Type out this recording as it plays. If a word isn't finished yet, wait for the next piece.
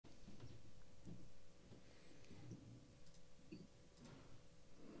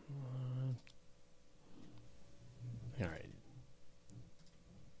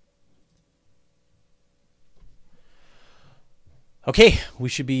Okay, we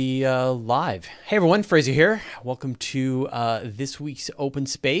should be live. Hey everyone, Fraser here. Welcome to this week's Open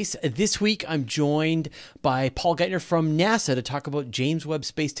Space. This week I'm joined by Paul Geithner from NASA to talk about James Webb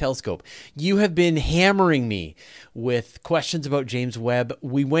Space Telescope. You have been hammering me with questions about James Webb.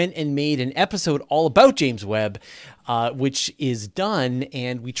 We went and made an episode all about James Webb, which is done,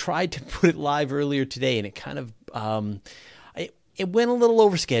 and we tried to put it live earlier today, and it kind of it went a little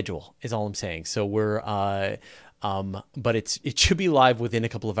over schedule, is all I'm saying. So but it should be live within a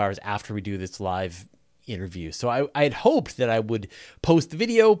couple of hours after we do this live interview. So I had hoped that I would post the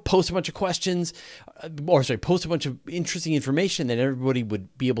video, post a bunch of questions, post a bunch of interesting information that everybody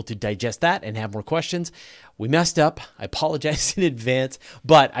would be able to digest that and have more questions. We messed up. I apologize in advance,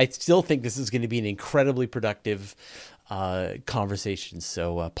 but I still think this is going to be an incredibly productive conversation.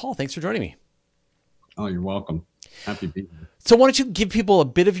 So Paul, thanks for joining me. Oh, you're welcome. Happy to be here. So why don't you give people a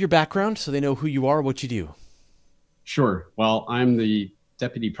bit of your background so they know who you are, what you do? Sure. Well, I'm the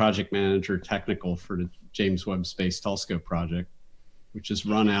Deputy Project Manager Technical for the James Webb Space Telescope project, which is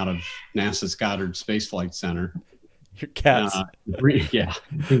run out of NASA's Goddard Space Flight Center. Your cats. In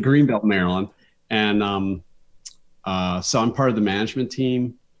Greenbelt, Maryland. And so I'm part of the management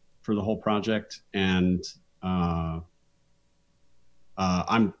team for the whole project. And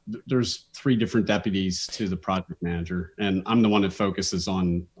there's three different deputies to the project manager, and I'm the one that focuses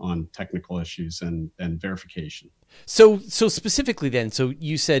on technical issues and verification. So specifically then, so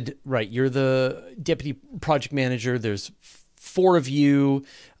you said, right, you're the deputy project manager. There's four of you,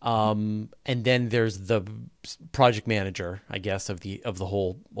 and then there's the project manager, I guess, of the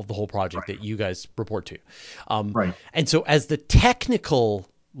whole project that you guys report to. Right. And so as the technical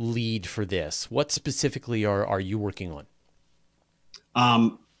lead for this, what specifically are you working on?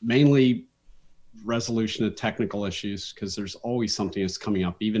 Mainly resolution of technical issues, because there's always something that's coming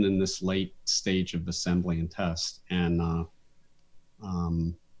up, even in this late stage of assembly and test. And I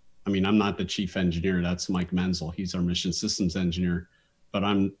mean, I'm not the chief engineer. That's Mike Menzel. He's our mission systems engineer. But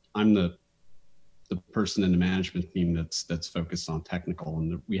I'm the person in the management team that's focused on technical,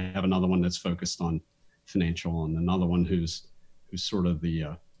 and we have another one that's focused on financial, and another one who's sort of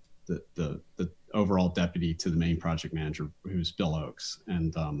the overall deputy to the main project manager, who's Bill Oakes.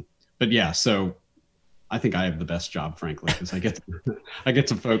 And but yeah, so I think I have the best job, frankly, because I get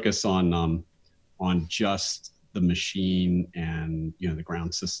to focus on just the machine and the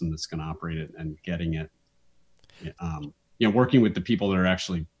ground system that's going to operate it, and getting it, working with the people that are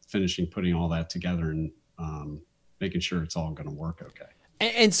actually finishing putting all that together, and making sure it's all going to work okay.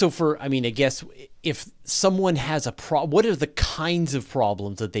 And so I guess if someone has a problem, what are the kinds of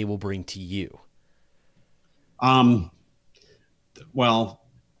problems that they will bring to you? Well,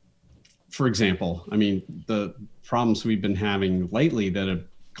 for example, I mean, the problems we've been having lately that have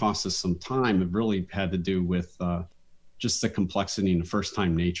cost us some time have really had to do with just the complexity and the first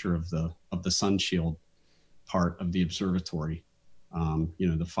time nature of the sun shield part of the observatory. The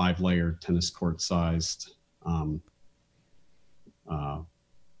 5-layer tennis court sized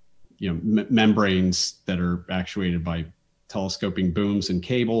membranes that are actuated by telescoping booms and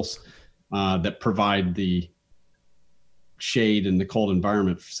cables that provide the shade in the cold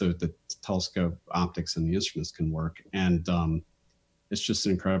environment so that the telescope optics and the instruments can work. And it's just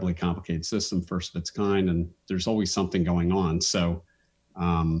an incredibly complicated system, first of its kind, and there's always something going on. So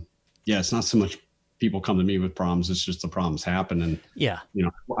it's not so much people come to me with problems, it's just the problems happen. And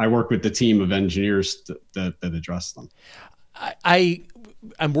I work with the team of engineers that address them.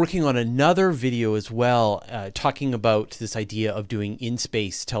 I'm working on another video as well, talking about this idea of doing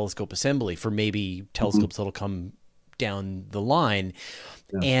in-space telescope assembly for maybe telescopes that'll come down the line.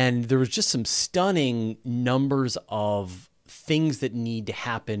 Yeah. And there was just some stunning numbers of things that need to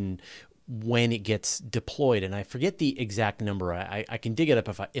happen when it gets deployed. And I forget the exact number. I can dig it up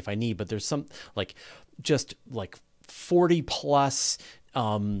if I need, but there's some just 40 plus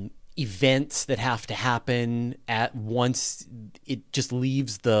events that have to happen at once it just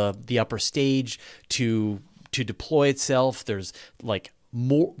leaves the upper stage to deploy itself. There's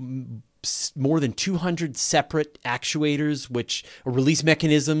more than 200 separate actuators, which are release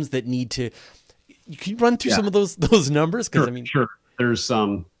mechanisms that need to. You can run through some of those numbers, because sure. There's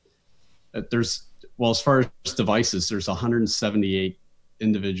as far as devices, there's 178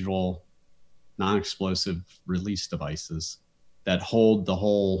 individual non-explosive release devices that hold the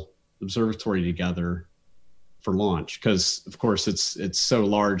whole observatory together for launch, because of course it's so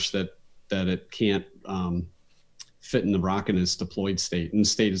large that it can't fit in the rocket in its deployed state, and the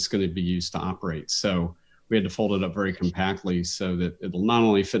state it's going to be used to operate. So we had to fold it up very compactly so that it'll not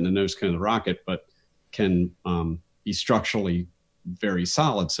only fit in the nose cone of the rocket, but can be structurally very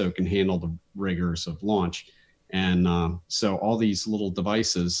solid, so it can handle the rigors of launch. And so all these little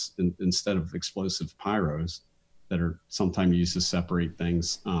devices, instead of explosive pyros that are sometimes used to separate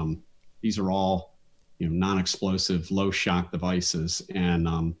things, these are all, non-explosive, low shock devices. And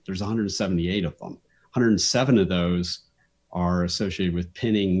there's 178 of them. 107 of those are associated with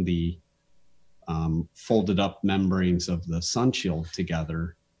pinning the folded up membranes of the sun shield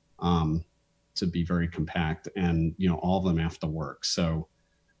together to be very compact. And, all of them have to work. So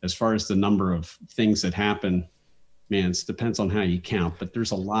as far as the number of things that happen, man, it depends on how you count, but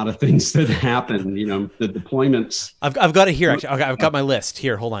there's a lot of things that happen. The deployments. I've got it here. Actually, I've got my list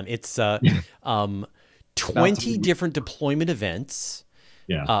here. Hold on. It's 20 different deployment events,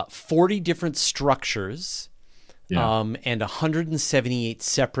 40 different structures, and 178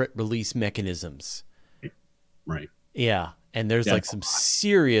 separate release mechanisms. Right. Yeah. And there's like some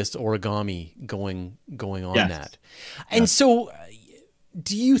serious origami going on that. And so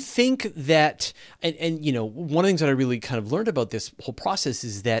do you think that, and one of the things that I really kind of learned about this whole process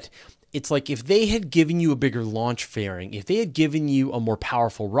is that it's like, if they had given you a bigger launch fairing, if they had given you a more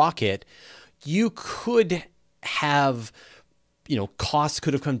powerful rocket, you could have, costs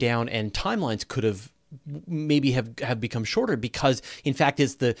could have come down and timelines could have maybe have become shorter, because in fact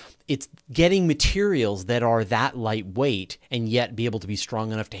it's getting materials that are that lightweight and yet be able to be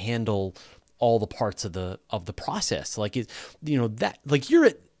strong enough to handle all the parts of the process. Like, that, like, you're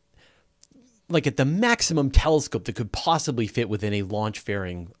at the maximum telescope that could possibly fit within a launch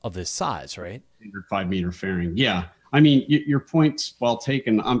fairing of this size, right? 5 meter fairing. Yeah. I mean, your point's well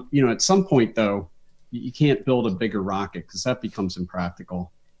taken. At some point though, you can't build a bigger rocket because that becomes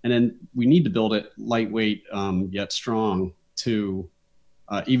impractical. And then we need to build it lightweight, yet strong to,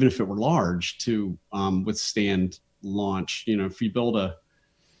 even if it were large, to withstand launch. If we built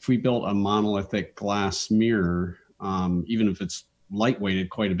a monolithic glass mirror, even if it's lightweighted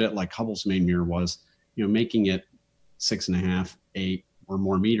quite a bit, like Hubble's main mirror was, making it 6.5, 8 or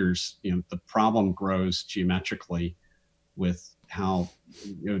more meters, the problem grows geometrically with how,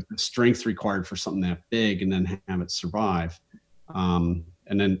 the strength required for something that big and then have it survive.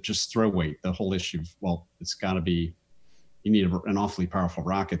 And then just throw weight, the whole issue of, well, it's got to be, you need an awfully powerful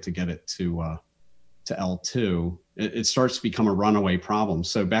rocket to get it to L2. It starts to become a runaway problem.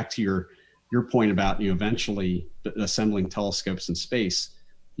 So back to your point about, eventually assembling telescopes in space,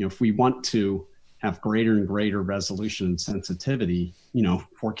 if we want to have greater and greater resolution and sensitivity,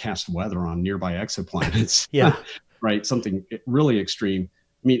 forecast weather on nearby exoplanets, right? Something really extreme.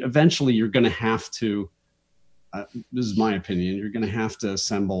 I mean, eventually you're going to have to, this is my opinion, you're going to have to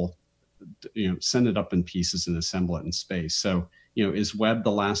assemble, send it up in pieces and assemble it in space. So, is Webb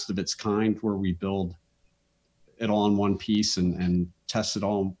the last of its kind where we build it all in one piece and test it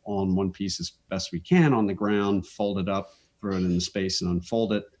all on one piece as best we can on the ground, fold it up, throw it into space and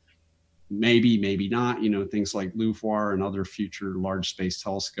unfold it? Maybe, maybe not. Things like LUVOIR and other future large space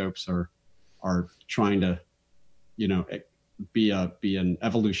telescopes are trying to, be an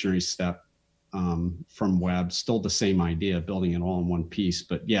evolutionary step from Webb. Still the same idea, building it all in one piece.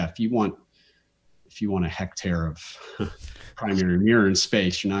 But yeah, if you want a hectare of primary mirror in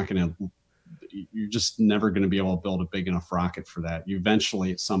space, you're just never going to be able to build a big enough rocket for that. You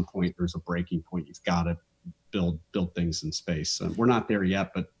eventually, at some point, there's a breaking point. You've got to build things in space. We're not there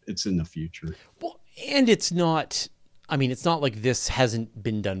yet, but it's in the future. Well, and it's not like this hasn't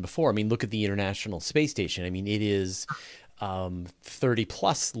been done before. I mean, look at the International Space Station. I mean, it is 30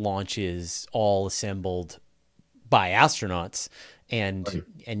 plus launches all assembled by astronauts, and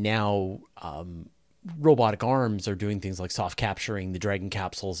now robotic arms are doing things like soft capturing the Dragon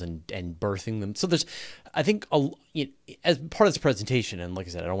capsules and birthing them. So there's, I think, as part of this presentation, and like I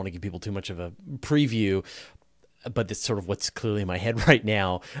said, I don't want to give people too much of a preview, but it's sort of what's clearly in my head right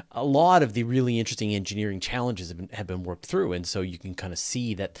now. A lot of the really interesting engineering challenges have been worked through, and so you can kind of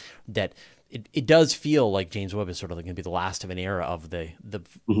see that it does feel like James Webb is sort of going to be the last of an era of the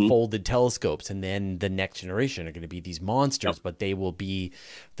folded telescopes, and then the next generation are going to be these monsters, but they'll be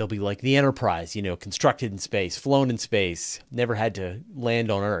like the Enterprise, constructed in space, flown in space, never had to land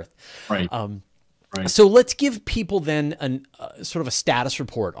on Earth. Right. Right. So let's give people then sort of a status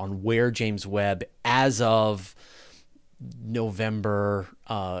report on where James Webb, as of November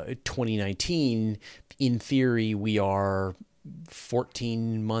 2019, in theory, we are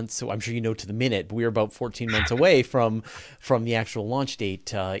 14 months. So I'm sure to the minute, but we're about 14 months away from the actual launch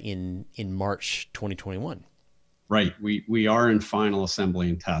date in March 2021. Right. We are in final assembly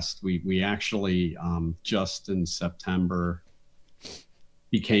and test. We actually just in September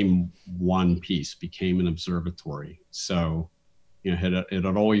became one piece, became an observatory. So, it had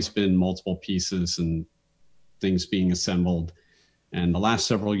always been multiple pieces and things being assembled. And the last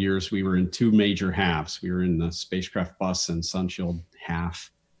several years, we were in two major halves. We were in the spacecraft bus and sunshield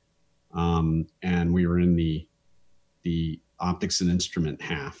half, and we were in the optics and instrument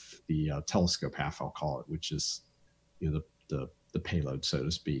half, the telescope half, I'll call it, which is the payload, so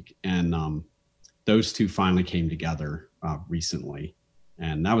to speak. And those two finally came together recently,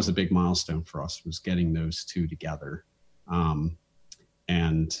 and that was a big milestone for us, was getting those two together.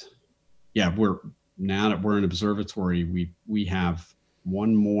 And yeah, now that we're an observatory, we have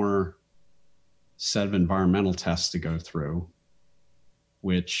one more set of environmental tests to go through,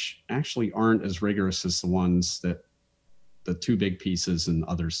 which actually aren't as rigorous as the ones that the two big pieces and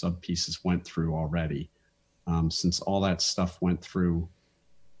other sub pieces went through already. Since all that stuff went through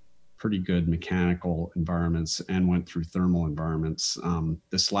pretty good mechanical environments and went through thermal environments,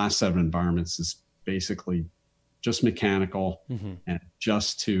 this last set of environments is basically just mechanical, and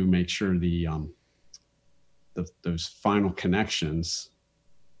just to make sure those final connections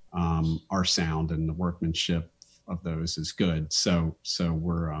are sound and the workmanship of those is good. So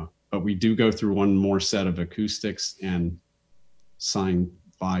we're, but we do go through one more set of acoustics and sine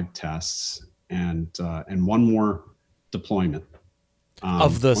vibe tests, and one more deployment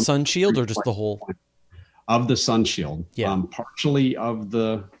of the sun shield, or just the whole of the sun shield. Yeah. Partially of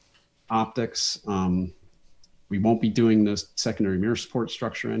the optics. We won't be doing the secondary mirror support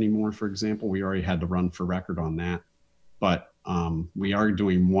structure anymore, for example. We already had to run for record on that, but we are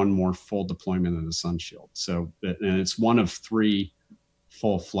doing one more full deployment of the sun shield. So, and it's one of three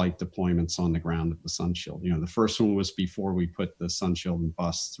full flight deployments on the ground of the sun shield. The first one was before we put the sun shield and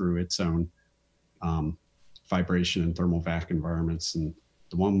bus through its own vibration and thermal vac environments. And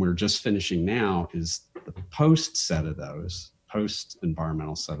the one we're just finishing now is the post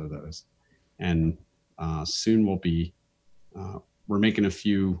environmental set of those. And soon we're making a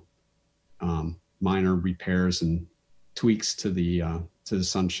few minor repairs and tweaks to the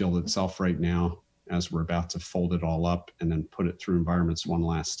sun shield itself right now, as we're about to fold it all up and then put it through environments one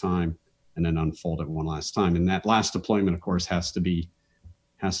last time, and then unfold it one last time. And that last deployment, of course, has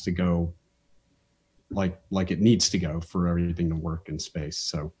to go like it needs to go for everything to work in space.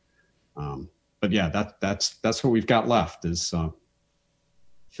 So, but yeah, that's what we've got left, is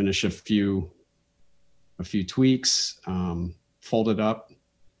finish a few tweaks, fold it up,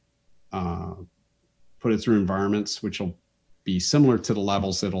 put it through environments, which will be similar to the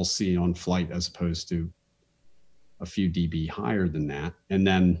levels it'll see on flight, as opposed to a few dB higher than that. And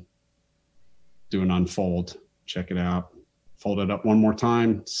then do an unfold, check it out, fold it up one more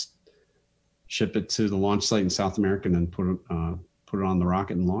time, ship it to the launch site in South America, and then put it on the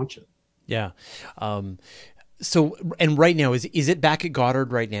rocket and launch it. Yeah. So, and right now, is it back at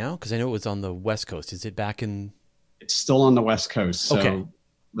Goddard right now? Because I know it was on the West Coast. Is it back in? It's still on the West Coast. So okay.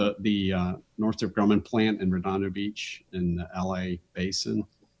 The Northrop Grumman plant in Redondo Beach in the LA basin,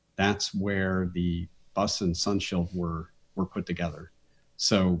 that's where the bus and sunshield were put together.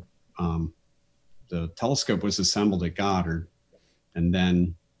 So the telescope was assembled at Goddard and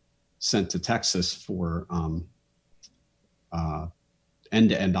then sent to Texas for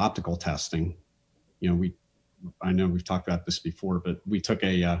end-to-end optical testing. I know we've talked about this before, but we took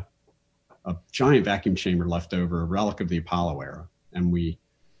a giant vacuum chamber left over, a relic of the Apollo era, and we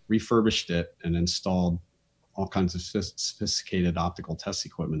refurbished it and installed all kinds of sophisticated optical test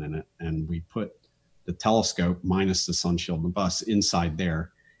equipment in it. And we put the telescope minus the sunshield and the bus inside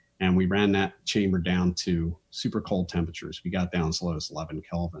there. And we ran that chamber down to super cold temperatures. We got down as low as 11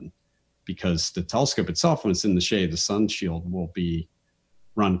 Kelvin, because the telescope itself, when it's in the shade, the sunshield will be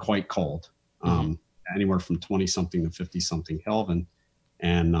run quite cold, anywhere from 20 something to 50 something Kelvin.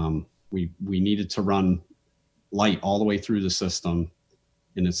 And we needed to run light all the way through the system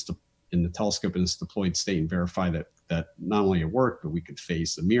in the telescope in its deployed state, and verify that not only it worked, but we could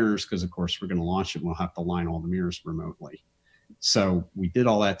phase the mirrors, because of course we're going to launch it and we'll have to line all the mirrors remotely. So we did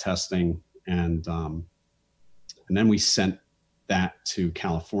all that testing, and then we sent that to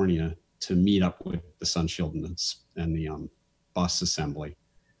California to meet up with the sunshield and the bus assembly.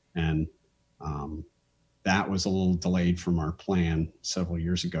 And that was a little delayed from our plan several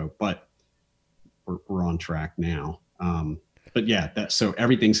years ago, but we're on track now. But yeah, so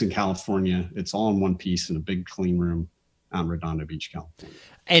everything's in California. It's all in one piece in a big clean room out in Redondo Beach, California.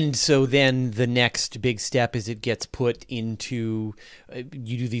 And so then the next big step is it gets put into,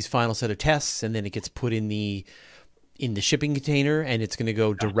 you do these final set of tests, and then it gets put in the shipping container, and it's going to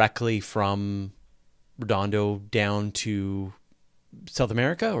go directly from Redondo down to South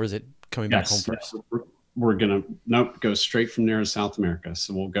America, or is it coming back home first? We're going to go straight from there to South America.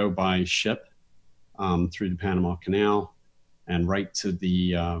 So we'll go by ship through the Panama Canal and right to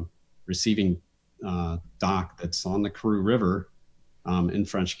the receiving dock that's on the Karoo River in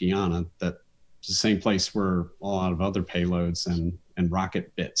French Guiana. That's the same place where a lot of other payloads and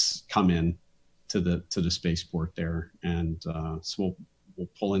rocket bits come in to the spaceport there. And so we'll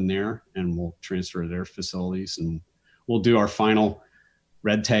pull in there and we'll transfer to their facilities, and we'll do our final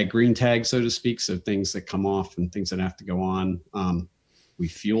red tag, green tag, so to speak. So things that come off and things that have to go on. We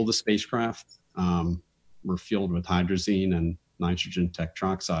fuel the spacecraft. We're fueled with hydrazine and nitrogen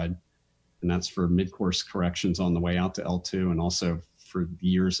tetroxide, and that's for mid-course corrections on the way out to L2, and also for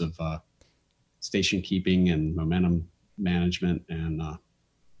years of station keeping and momentum management and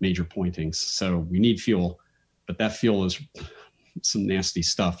major pointings. So we need fuel, but that fuel is some nasty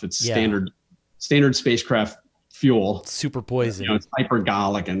stuff. It's standard spacecraft fuel. Super poison. It's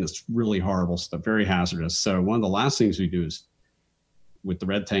hypergolic and it's really horrible stuff, very hazardous. So one of the last things we do is, with the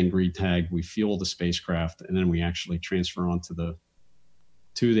red tag, green tag, we fuel the spacecraft, and then we actually transfer onto the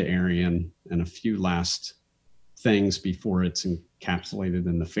Ariane and a few last things before it's encapsulated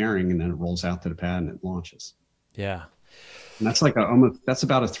in the fairing, and then it rolls out to the pad and it launches. Yeah. And that's that's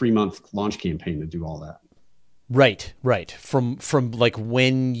about a 3-month launch campaign to do all that. Right. From like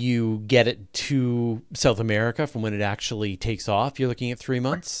when you get it to South America, from when it actually takes off, you're looking at 3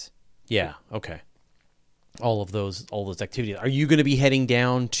 months. Yeah. Okay. All those activities. Are you going to be heading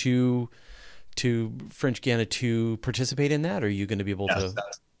down to French Guiana to participate in that? Or are you going to be able to?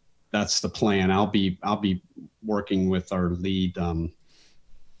 That's the plan. I'll be working with our lead,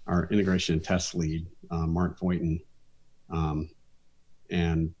 our integration and test lead, Mark Voighton,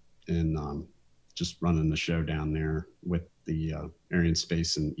 and just running the show down there with the Ariane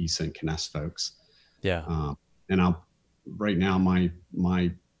Space and ESA and Kness folks. Yeah. And right now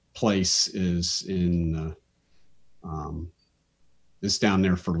my place is in is down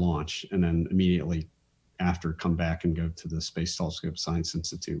there for launch, and then immediately after come back and go to the Space Telescope Science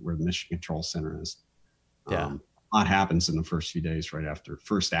Institute where the Mission Control Center is. Yeah. A lot happens in the first few days,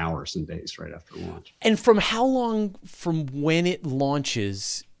 first hours and days right after launch. And from how long from when it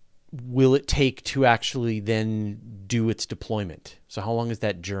launches will it take to actually then do its deployment? So how long is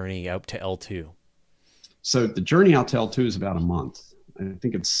that journey out to L2? So the journey out to L2 is about a month. I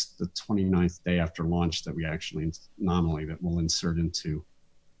think it's the 29th day after launch that we actually nominally that we'll insert into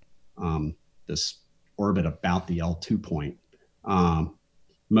this orbit about the L2 point.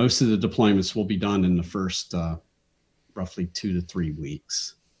 Most of the deployments will be done in the first roughly 2 to 3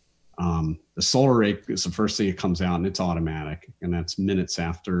 weeks. The solar array is the first thing that comes out, and it's automatic, and that's minutes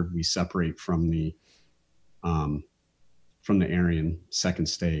after we separate from the Ariane second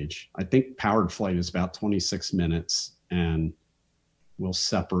stage. I think powered flight is about 26 minutes, and we'll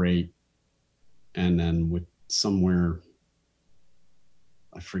separate, and then with somewhere,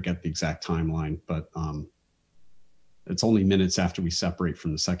 I forget the exact timeline, but it's only minutes after we separate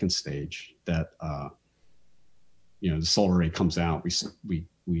from the second stage that the solar array comes out. We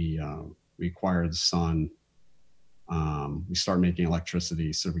acquire the sun. We start making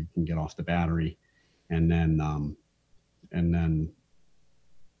electricity so we can get off the battery, and then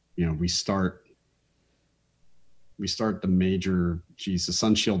we start the major, the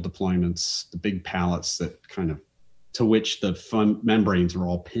sun shield deployments, the big pallets that to which the membranes are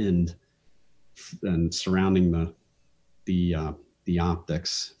all pinned and surrounding the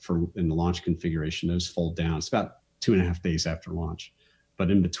optics in the launch configuration. Those fold down. It's about 2.5 days after launch. But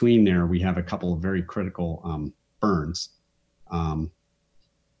in between there, we have a couple of very critical burns. One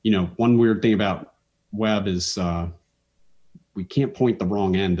weird thing about Webb is we can't point the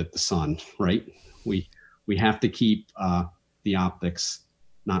wrong end at the sun, right? We have to keep the optics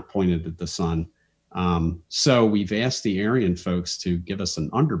not pointed at the sun. So we've asked the Ariane folks to give us an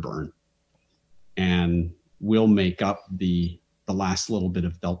underburn, and we'll make up the last little bit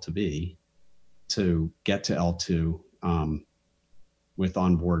of delta V to get to L2 with our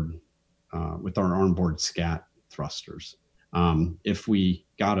onboard scat thrusters. If we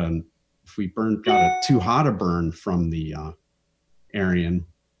got a too hot a burn from the Ariane,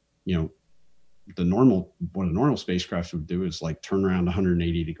 what a normal spacecraft would do is like turn around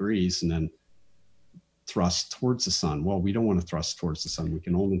 180 degrees and then thrust towards the sun. Well, we don't want to thrust towards the sun. We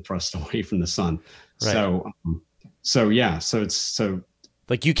can only thrust away from the sun. Right. So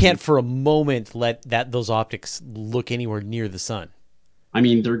like you can't for a moment let those optics look anywhere near the sun. I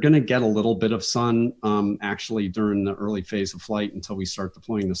mean, they're going to get a little bit of sun actually during the early phase of flight until we start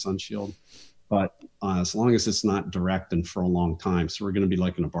deploying the sun shield. But as long as it's not direct and for a long time, so we're going to be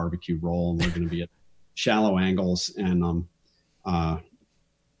like in a barbecue roll, and we're going to be at shallow angles, and the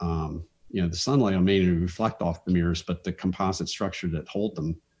sunlight will mainly reflect off the mirrors, but the composite structure that hold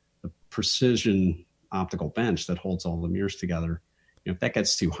them, the precision optical bench that holds all the mirrors together, if that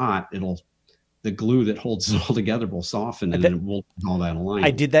gets too hot, it'll the glue that holds it all together will soften, and then it will all that alignment.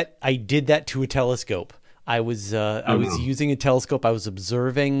 I did that to a telescope. I was using a telescope. I was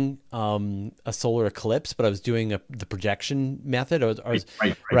observing a solar eclipse, but I was doing the projection method. I was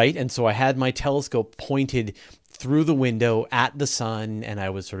right, and so I had my telescope pointed through the window at the sun, and I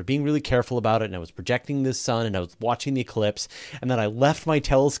was sort of being really careful about it, and I was projecting the sun, and I was watching the eclipse, and then I left my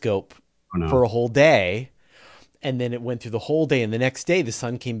telescope for a whole day, and then it went through the whole day, and the next day the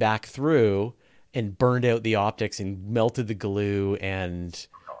sun came back through and burned out the optics and melted the glue, and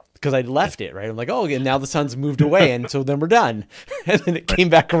because I'd left it, right? I'm like, oh, and now the sun's moved away, and so then we're done. And then it came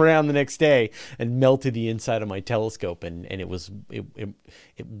back around the next day and melted the inside of my telescope, and it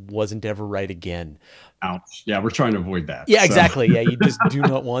wasn't ever right again. Ouch. Yeah, we're trying to avoid that. Yeah, exactly. Yeah, you just do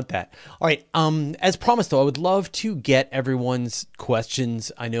not want that. All right. As promised, though, I would love to get everyone's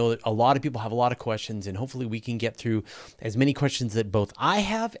questions. I know that a lot of people have a lot of questions, and hopefully we can get through as many questions that both I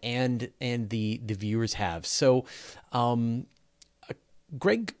have and the viewers have. So,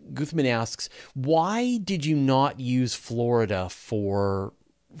 Greg Guthman asks, why did you not use Florida for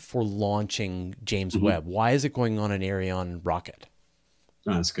launching James Webb? Why is it going on an Ariane rocket?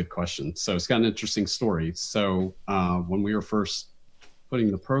 Oh, that's a good question. So it's got an interesting story. So when we were first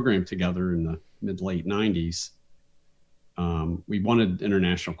putting the program together in the mid-late 90s, we wanted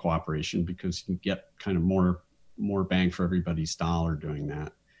international cooperation because you can get kind of more bang for everybody's dollar doing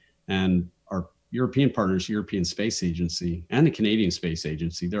that. And our European partners, European Space Agency and the Canadian Space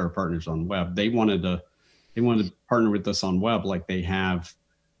Agency, they're our partners on Webb. They wanted to partner with us on Webb like they have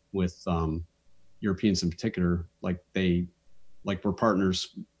with Europeans in particular, like we're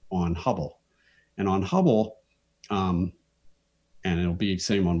partners on Hubble. And on Hubble, and it'll be the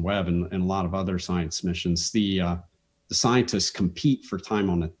same on Webb and a lot of other science missions, the scientists compete for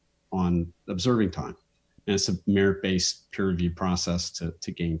time on observing time. And it's a merit-based peer review process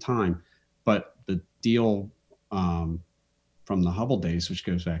to gain time. But the deal from the Hubble days, which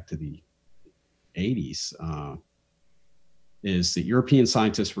goes back to the 80s, is that European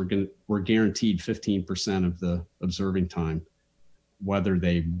scientists were guaranteed 15% of the observing time, whether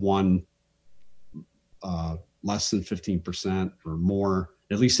they won less than 15% or more.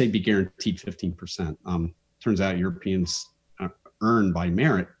 At least they'd be guaranteed 15%. Turns out Europeans earn by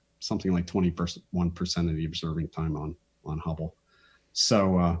merit something like 21% of the observing time on Hubble.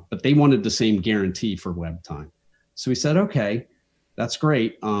 So, but they wanted the same guarantee for Webb time. So we said, okay, that's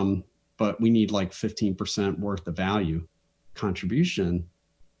great, but we need like 15% worth of value contribution.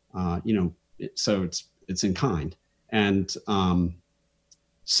 So it's in kind. And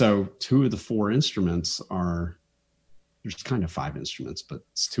so 2 of the 4 instruments there's kind of 5 instruments, but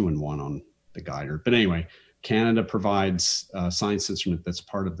it's 2 and 1 on the guider. But anyway, Canada provides a science instrument that's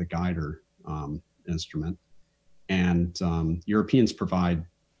part of the guider instrument. And Europeans provide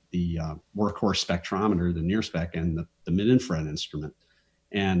the workhorse spectrometer, the near spec, and the mid-infrared instrument.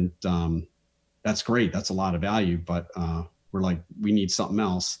 And that's great. That's a lot of value. But we're like, we need something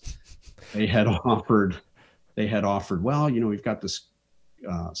else. They had offered, well, we've got this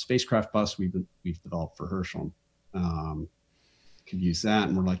spacecraft bus we've developed for Herschel. Could use that.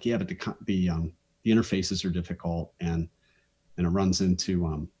 And we're like, yeah, but the interfaces are difficult, and it runs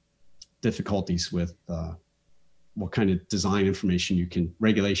into difficulties with what kind of design information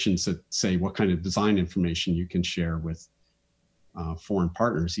regulations that say what kind of design information you can share with foreign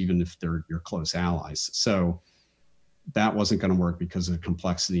partners, even if they're your close allies. So that wasn't going to work because of the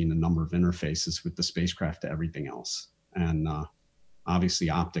complexity and the number of interfaces with the spacecraft to everything else. And obviously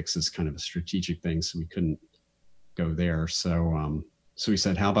optics is kind of a strategic thing, so we couldn't go there. So we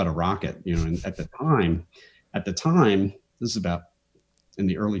said, how about a rocket? And at the time, this is about in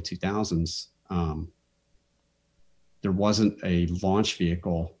the early 2000s, there wasn't a launch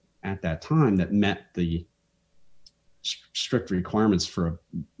vehicle at that time that met the strict requirements for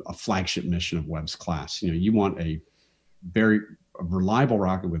a flagship mission of Webb's class. You want a very reliable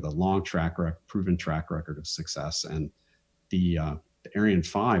rocket with a long proven track record of success. And the Ariane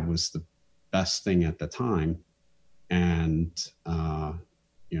 5 was the best thing at the time. And,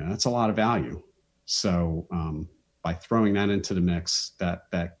 that's a lot of value. So by throwing that into the mix,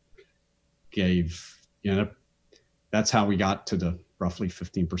 that gave, that's how we got to the roughly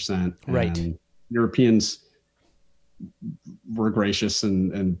 15%. Right. And Europeans were gracious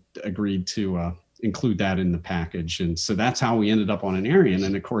and agreed to include that in the package. And so that's how we ended up on an Ariane.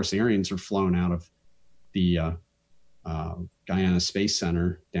 And of course, Arianes are flown out of the Guyana Space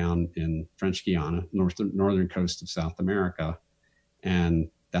Center down in French Guiana, northern coast of South America. And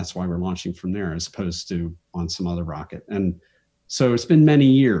that's why we're launching from there as opposed to on some other rocket. And so it's been many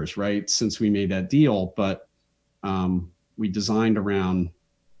years, right, since we made that deal. But we designed around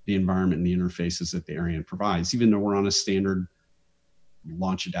the environment and the interfaces that the Ariane provides, even though we're on a standard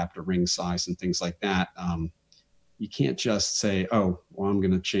launch adapter ring size and things like that. You can't just say, oh, well, I'm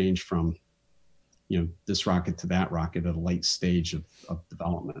going to change from, this rocket to that rocket at a late stage of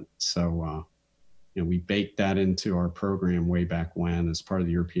development. So, we baked that into our program way back when as part of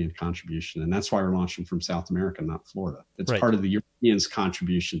the European contribution. And that's why we're launching from South America, not Florida. It's part of the Europeans'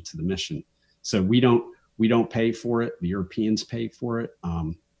 contribution to the mission. So we don't pay for it. The Europeans pay for it.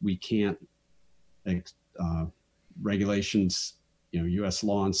 We can't, regulations, U.S.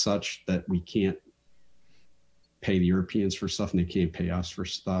 law and such, that we can't pay the Europeans for stuff and they can't pay us for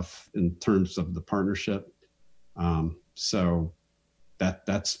stuff in terms of the partnership. So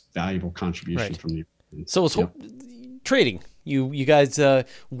that's valuable contribution from the Europeans. So it's trading. You guys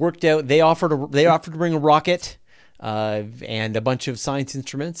worked out. They offered to bring a rocket and a bunch of science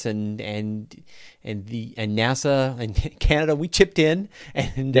instruments, and NASA and Canada, we chipped in,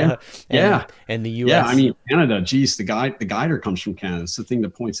 and the U.S. Yeah, I mean, Canada, geez, the guider comes from Canada. It's the thing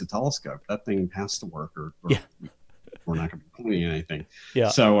that points the telescope. That thing has to work, or we're not going to be pointing anything. Yeah.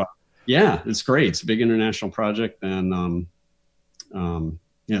 So it's great. It's a big international project, and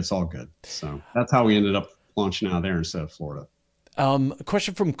it's all good. So that's how we ended up launching out of there instead of Florida. A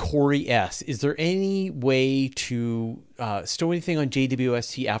question from Corey S. Is there any way to stow anything on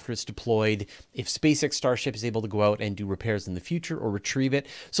JWST after it's deployed if SpaceX Starship is able to go out and do repairs in the future or retrieve it?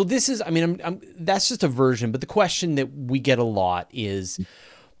 So this is, that's just a version, but the question that we get a lot is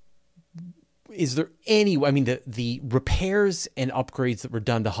there any, the repairs and upgrades that were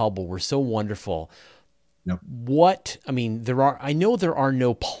done to Hubble were so wonderful. Yep. I know there are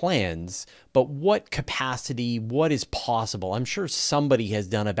no plans, but what capacity, what is possible? I'm sure somebody has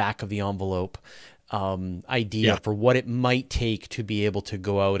done a back of the envelope idea for what it might take to be able to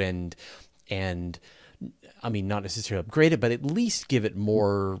go out and not necessarily upgrade it, but at least give it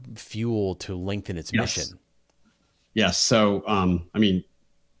more fuel to lengthen its mission. Yes. So,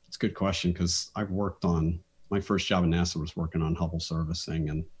 it's a good question, because I've worked on, my first job at NASA was working on Hubble servicing.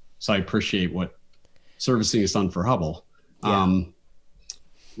 And so I appreciate what servicing is done for Hubble.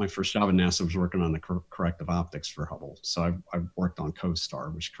 My first job at NASA was working on the corrective optics for Hubble. So I've worked on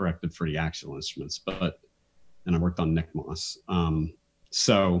CoStar, which corrected for the axial instruments, and I worked on NICMOS.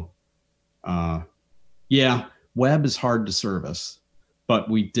 Webb is hard to service, but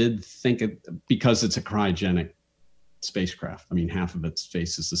we did think because it's a cryogenic spacecraft. Half of its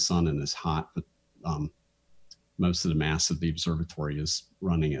faces the sun and is hot, but most of the mass of the observatory is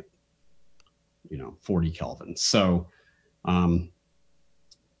running at 40 Kelvin. So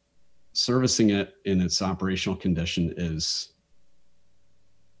servicing it in its operational condition is,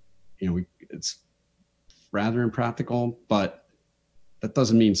 it's rather impractical, but that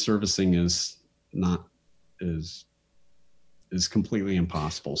doesn't mean servicing is completely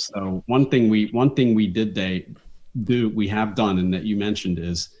impossible. So one thing we have done, and that you mentioned,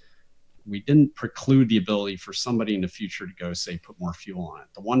 is we didn't preclude the ability for somebody in the future to go, say, put more fuel on it.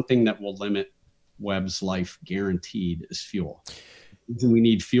 The one thing that will limit Webb's life guaranteed is fuel. The reason we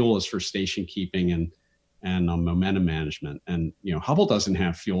need fuel is for station keeping and momentum management. And Hubble doesn't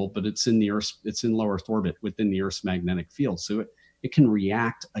have fuel, but it's in low Earth orbit within the Earth's magnetic field, so it can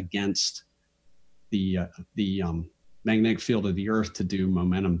react against the magnetic field of the Earth to do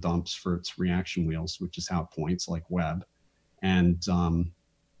momentum dumps for its reaction wheels, which is how it points, like Webb. And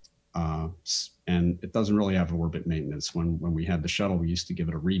it doesn't really have orbit maintenance. When we had the shuttle, we used to give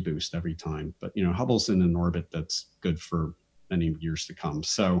it a reboost every time. But Hubble's in an orbit that's good for many years to come.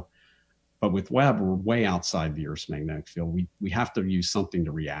 So, but with Webb, we're way outside the Earth's magnetic field. We have to use something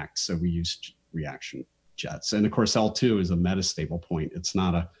to react. So we use reaction jets. And of course, L2 is a metastable point. It's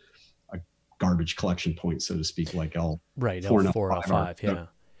not a garbage collection point, so to speak, like L4 and L5. Yeah.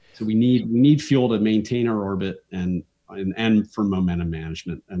 So we need fuel to maintain our orbit and for momentum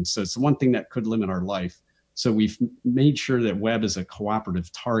management. And so it's the one thing that could limit our life. So we've made sure that Webb is a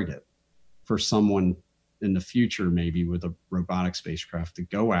cooperative target for someone in the future, maybe with a robotic spacecraft, to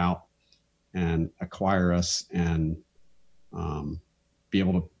go out and acquire us and be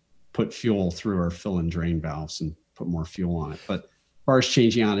able to put fuel through our fill and drain valves and put more fuel on it. But as far as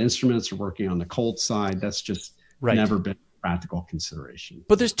changing out instruments or working on the cold side, that's just never been practical consideration.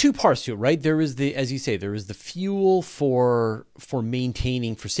 But there's two parts to it, right? There is as you say, there is the fuel for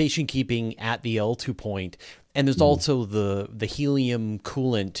maintaining, for station keeping at the L2 point, and there's also the helium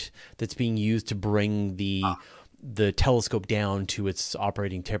coolant that's being used to bring the telescope down to its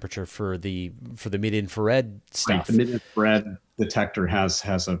operating temperature for the mid-infrared stuff. Right, the mid-infrared detector has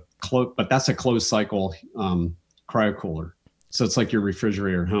but that's a closed cycle cryocooler. So it's like your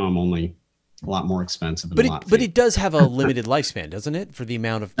refrigerator at home, only a lot more expensive and But a lot. it does have a limited lifespan, doesn't it? For the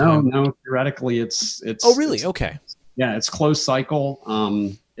amount of time. No. Theoretically, it's. Oh, really? Okay. Yeah, it's closed cycle.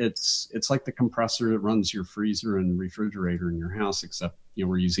 It's like the compressor that runs your freezer and refrigerator in your house, except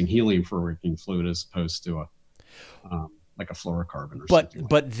we're using helium for working fluid as opposed to like a fluorocarbon or something.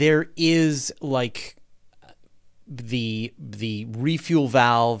 But there is like the refuel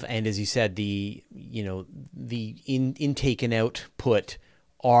valve, and as you said, the intake and output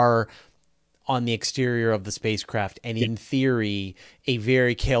are on the exterior of the spacecraft, and in theory, a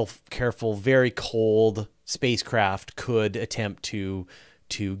very careful, very cold spacecraft could attempt to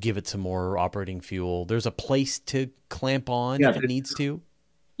give it some more operating fuel. There's a place to clamp on if it needs to.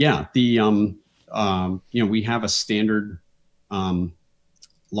 Yeah, the we have a standard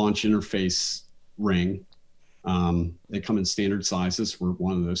launch interface ring. They come in standard sizes. We're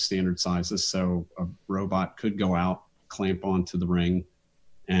one of those standard sizes, so a robot could go out, clamp onto the ring,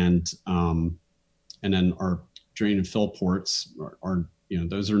 and then our drain and fill ports are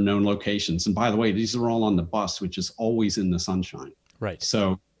those are known locations. And by the way, these are all on the bus, which is always in the sunshine. Right.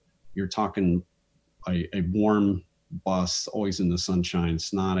 So you're talking a warm bus, always in the sunshine.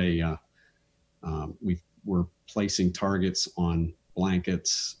 It's not we're placing targets on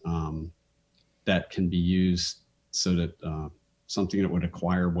blankets that can be used so that something that would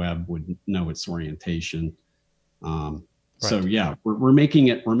acquire Webb would know its orientation. Right. So yeah, we're making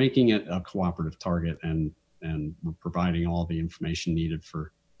it a cooperative target, and we're providing all the information needed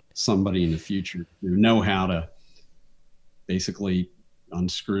for somebody in the future to know how to basically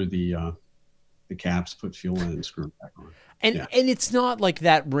unscrew the caps, put fuel in, and screw them back on. And it's not like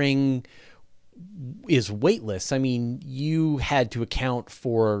that ring is weightless. I mean, you had to account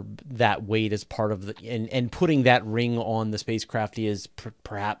for that weight as part of and putting that ring on the spacecraft is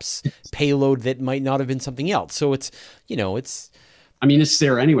perhaps payload that might not have been something else. So it's I mean, it's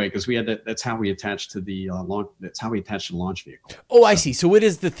there anyway because we had that's how we attached to the launch. That's how we attached to the launch vehicle. Oh, I see. So it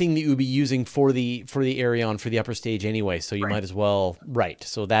is the thing that you would be using for the Arion for the upper stage anyway. So you might as well. Right.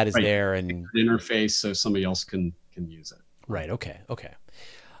 So that is there and interface, so somebody else can use it. Right. Okay.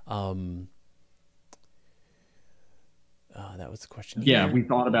 That was the question. Yeah, we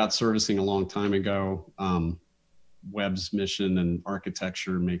thought about servicing a long time ago. Webb's mission and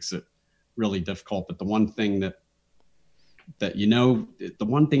architecture makes it really difficult. But the one thing the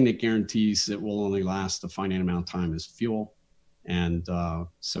one thing that guarantees it will only last a finite amount of time is fuel. And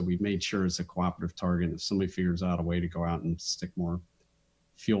so we've made sure it's a cooperative target. If somebody figures out a way to go out and stick more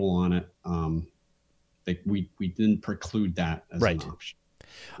fuel on it, we didn't preclude that as an option.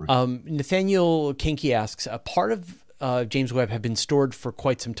 Right. Nathaniel Kinky asks, a part of James Webb have been stored for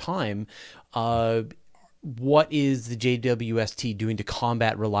quite some time. What is the JWST doing to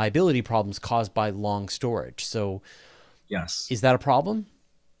combat reliability problems caused by long storage? So, yes, is that a problem?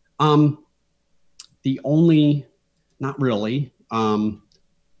 Not really.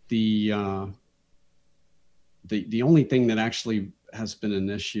 The only thing that actually has been an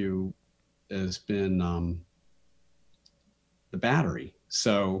issue has been the battery.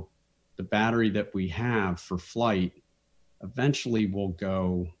 So the battery that we have for flight eventually will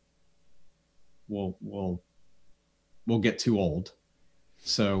get too old.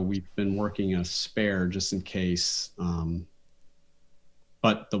 So we've been working a spare just in case.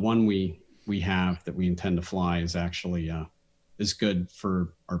 But the one we have that we intend to fly is actually is good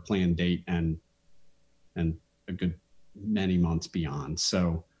for our planned date and a good many months beyond.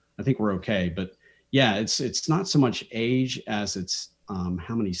 So I think we're okay. But yeah, it's not so much age as it's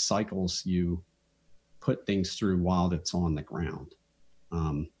how many cycles you put things through while it's on the ground,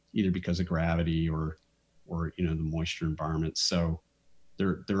 either because of gravity or the moisture environment. So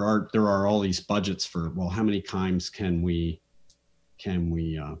there are all these budgets for, well, how many times can we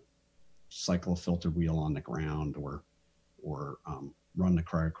cycle a filter wheel on the ground or run the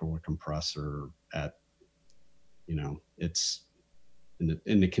cryocooler compressor at it's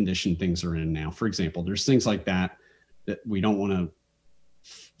in the condition things are in now. For example, there's things like that we don't want to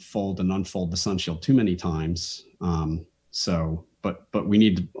fold and unfold the sun shield too many times. But we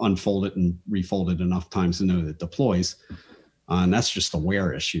need to unfold it and refold it enough times to know that it deploys. And that's just a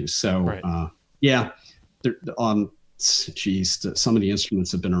wear issue. So right. Some of the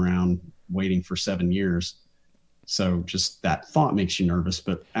instruments have been around waiting for 7 years. So just that thought makes you nervous,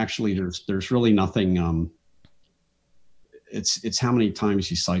 but actually there's really nothing. It's how many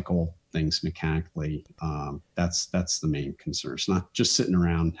times you cycle things mechanically. That's the main concern. It's not just sitting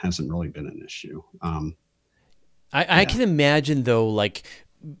around hasn't really been an issue. I can imagine though, like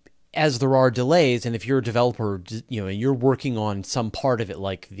as there are delays, and if you're a developer, you know, and you're working on some part of it,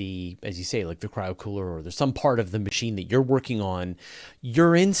 like the, as you say, like the cryo cooler, or there's some part of the machine that you're working on,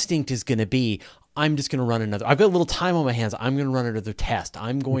 your instinct is going to be, I'm just going to run another, I've got a little time on my hands, I'm going to run another test.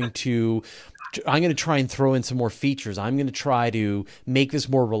 I'm going to try and throw in some more features. I'm going to try to make this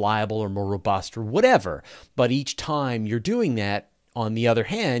more reliable or more robust or whatever. But each time you're doing that, on the other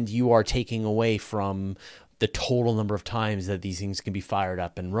hand, you are taking away from the total number of times that these things can be fired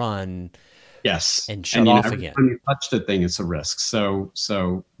up and run. Yes. And shut off every again. time you touch the thing, it's a risk.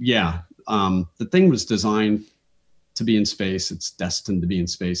 So yeah, the thing was designed to be in space. It's destined to be in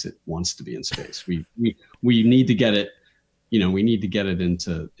space. It wants to be in space. We need to get it, you know, we need to get it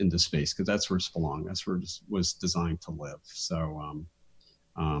into space, because that's where it's belonged. That's where it was designed to live. So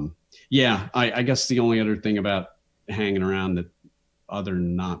yeah, I guess the only other thing about hanging around that other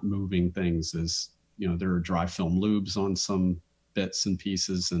not moving things is, you know, there are dry film lubes on some bits and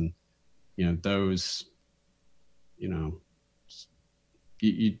pieces, and, you know, those, you know,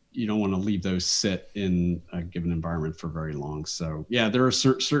 you don't want to leave those sit in a given environment for very long. So yeah, there are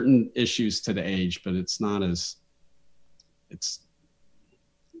certain issues to the age, but it's not as, it's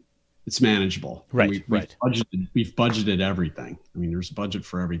manageable. Right. We've budgeted everything. I mean, there's a budget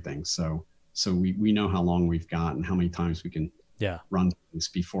for everything. So we know how long we've got and how many times we can run things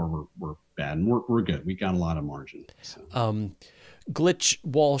before we're bad, and we're good. We got a lot of margin. So. Glitch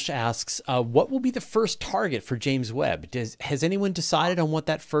Walsh asks, what will be the first target for James Webb? Has anyone decided on what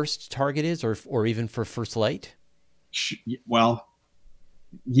that first target is, or even for first light? Well,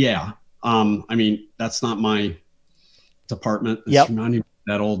 yeah. I mean, that's not my department. It's reminding me of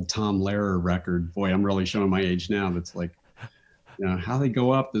that old Tom Lehrer record. Boy, I'm really showing my age now. That's like, you know, how they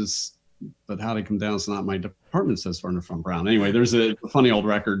go up is, but how they come down is not my department, says Werner von Braun. Anyway, there's a funny old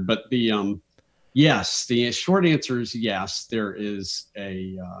record, but the yes, the short answer is yes. There is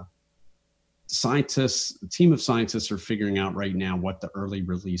a team of scientists are figuring out right now what the early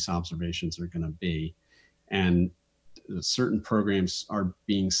release observations are going to be, and certain programs are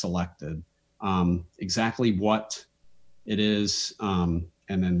being selected. Exactly what it is, and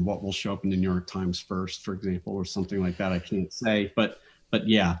then what will show up in the New York Times first, for example, or something like that, I can't say. But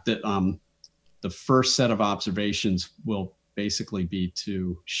yeah, the first set of observations will basically be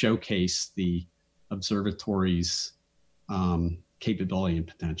to showcase the observatory's capability and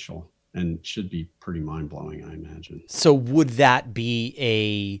potential, and should be pretty mind-blowing, I imagine. So would that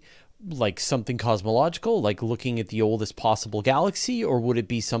be like something cosmological, like looking at the oldest possible galaxy, or would it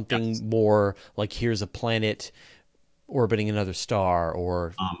be something more like, here's a planet orbiting another star,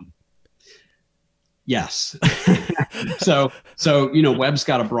 or yes. so you know, Webb's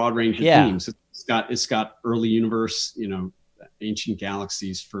got a broad range of themes. It's got early universe, you know, ancient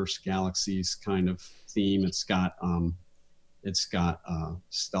galaxies, first galaxies kind of theme. It's got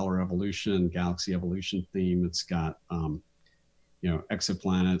stellar evolution, galaxy evolution theme. It's got you know,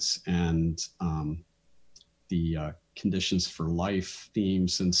 exoplanets and the conditions for life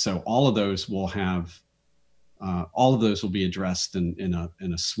themes, and so all of those will be addressed in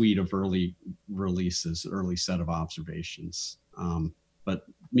a suite of early releases, early set of observations. But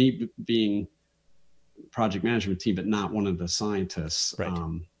me being project management team, but not one of the scientists,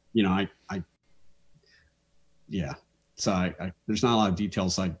 you know, so there's not a lot of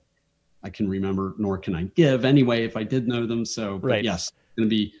details I can remember, nor can I give anyway if I did know them. So, but yes, there's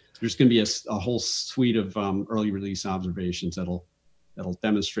going to be a whole suite of early release observations that'll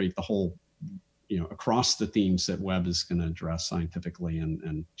demonstrate the whole, you know, across the themes that Webb is going to address scientifically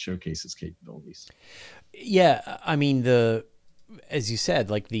and showcase its capabilities. Yeah, I mean, as you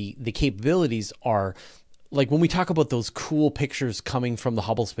said, like the capabilities are, like when we talk about those cool pictures coming from the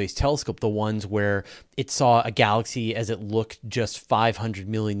Hubble Space Telescope, the ones where it saw a galaxy as it looked just 500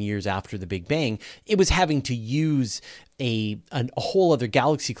 million years after the Big Bang, it was having to use a whole other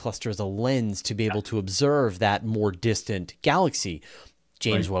galaxy cluster as a lens to be able to observe that more distant galaxy.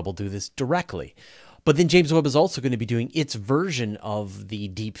 James Webb will do this directly. But then James Webb is also going to be doing its version of the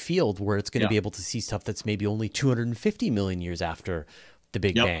deep field, where it's going to be able to see stuff that's maybe only 250 million years after the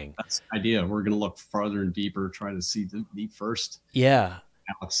Big Bang. That's the idea. We're going to look farther and deeper, try to see the first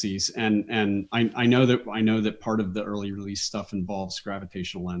galaxies. And I know that part of the early release stuff involves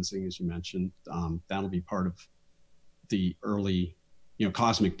gravitational lensing, as you mentioned. That'll be part of the early, you know,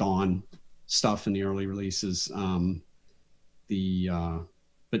 cosmic dawn stuff in the early releases.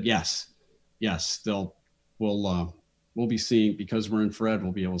 But yes, we'll be seeing, because we're infrared,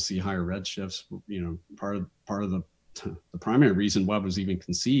 we'll be able to see higher redshifts. You know, part of the primary reason Webb was even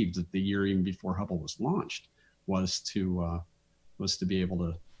conceived the year even before Hubble was launched was to be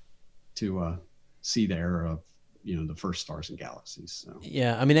able to see the era the first stars and galaxies. So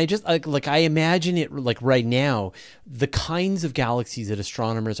Yeah, I mean, I just like I imagine it like right now, the kinds of galaxies that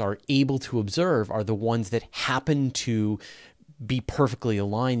astronomers are able to observe are the ones that happen to be perfectly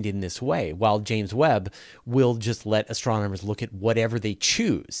aligned in this way, while James Webb will just let astronomers look at whatever they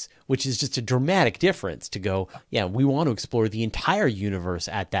choose, which is just a dramatic difference to go, yeah, we want to explore the entire universe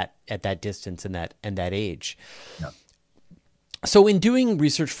at that distance and that age. yeah. So in doing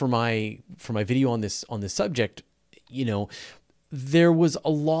research for my video on this subject, there was a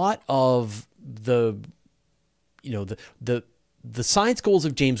lot of the science goals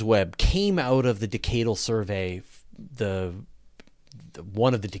of James Webb came out of the decadal survey,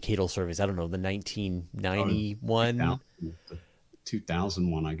 one of the decadal surveys. I don't know, the 1991, the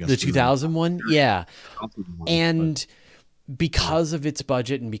 2001, I guess. The 2001, yeah. 2001, and because of its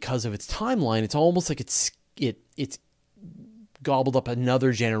budget and because of its timeline, it's almost like it's gobbled up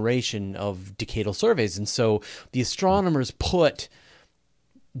another generation of decadal surveys. And so the astronomers put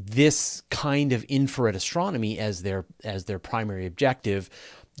this kind of infrared astronomy as their primary objective.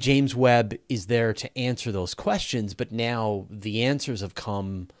 James Webb is there to answer those questions, but now the answers have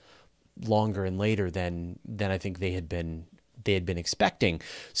come longer and later than I think they had been expecting.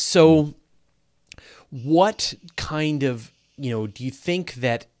 So what kind of, do you think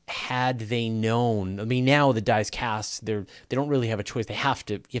that had they known, I mean, now the die's cast, they don't really have a choice. You have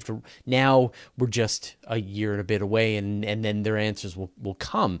to, now we're just a year and a bit away and then their answers will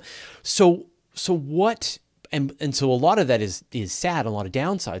come. So what, and so a lot of that is sad, a lot of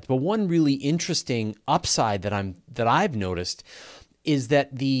downsides, but one really interesting upside that I've noticed is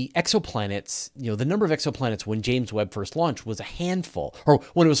that the exoplanets, the number of exoplanets when James Webb first launched was a handful, or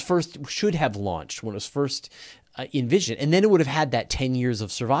when it was first, should have launched, when it was first envisioned, and then it would have had that 10 years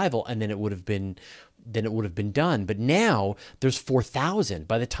of survival, and then it would have been done. But now there's 4,000.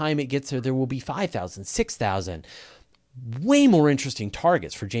 By the time it gets there will be 5,000, 6,000. Way more interesting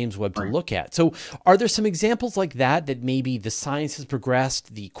targets for James Webb to look at. So are there some examples like that maybe the science has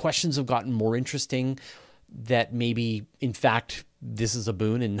progressed, the questions have gotten more interesting, that maybe in fact this is a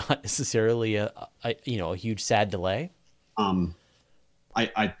boon and not necessarily a huge sad delay? I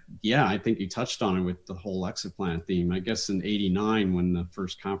think you touched on it with the whole exoplanet theme. I guess in '89, when the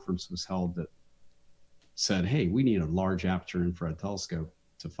first conference was held, that said, hey, we need a large aperture infrared telescope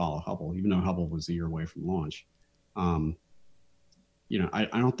to follow Hubble, even though Hubble was a year away from launch. I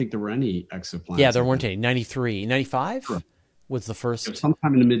don't think there were any exoplanets. Yeah, there weren't any. 93, 95 sure. Was the first.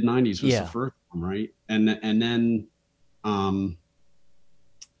 Sometime in the mid 90s was the first one, right? And then, and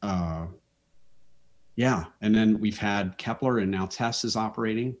then we've had Kepler, and now TESS is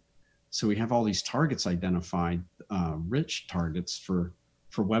operating. So we have all these targets identified, rich targets for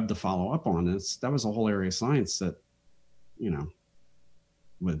Webb to follow up on. That was a whole area of science that,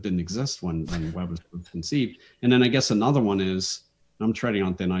 didn't exist when Webb was conceived. And then I guess another one is, I'm treading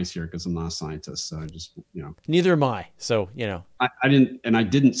on thin ice here because I'm not a scientist, so I just, Neither am I. So, I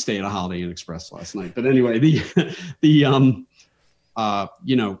didn't stay at a Holiday Inn Express last night. But anyway,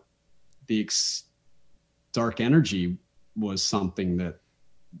 dark energy was something that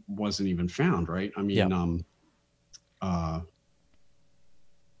wasn't even found, right? I mean,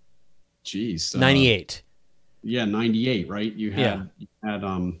 98. 98, right? You had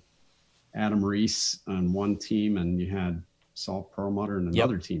Adam Rees on one team, and you had Saul Perlmutter and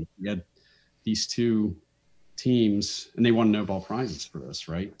another team. You had these two teams, and they won Nobel Prizes for this,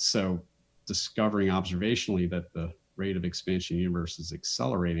 right? So discovering observationally that the rate of expansion of the universe is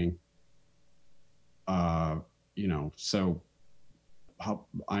accelerating, so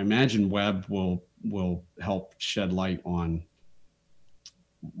I imagine Webb will help shed light on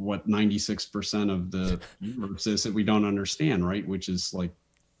what 96% of the universe is that we don't understand, right? Which is like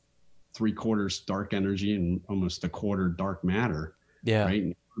 3/4 dark energy and almost 1/4 dark matter. Yeah. Right.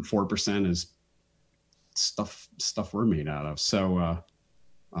 And 4% is stuff we're made out of. So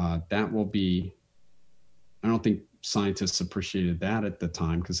that will be, I don't think scientists appreciated that at the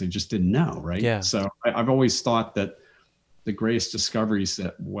time because they just didn't know, right? Yeah. So I've always thought that the greatest discoveries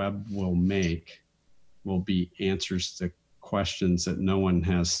that Webb will make will be answers to questions that no one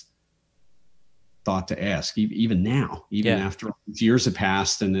has thought to ask, even now, after years have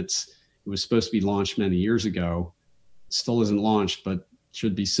passed, and it was supposed to be launched many years ago, still isn't launched, but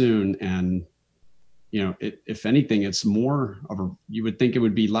should be soon. And if anything, it's more of you would think it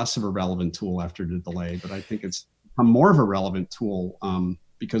would be less of a relevant tool after the delay, but I think it's become more of a relevant tool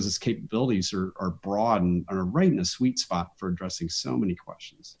because its capabilities are broad and are right in a sweet spot for addressing so many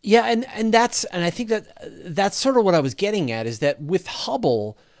questions. Yeah, and I think that's sort of what I was getting at, is that with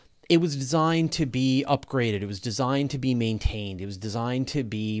Hubble, it was designed to be upgraded. It was designed to be maintained. It was designed to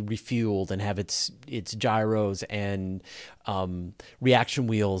be refueled and have its gyros and reaction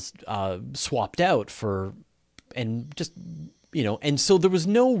wheels swapped out for, and just, you know, and so there was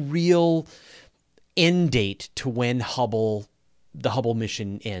no real end date to when the Hubble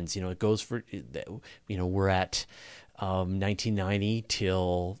mission ends. You know, it goes for, you know, we're at 1990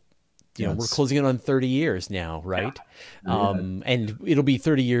 till, you know, we're closing in on 30 years now, right? Yeah. And it'll be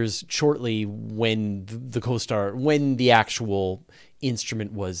 30 years shortly when the CoStar, when the actual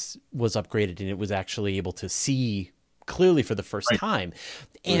instrument was upgraded and it was actually able to see clearly for the first time.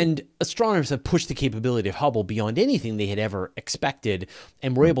 And astronomers have pushed the capability of Hubble beyond anything they had ever expected,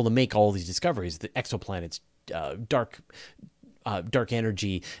 and were able to make all these discoveries: the exoplanets, dark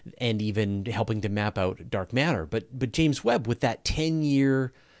energy, and even helping to map out dark matter. But James Webb, with that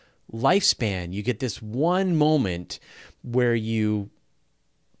 10-year lifespan, you get this one moment where you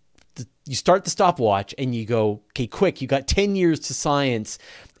start the stopwatch and you go, okay, quick, you got 10 years to science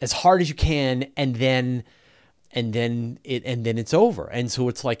as hard as you can, and then it's over. And so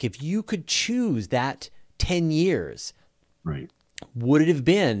it's like, if you could choose that 10 years, right, would it have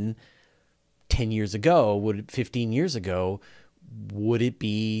been 10 years ago? Would it 15 years ago? Would it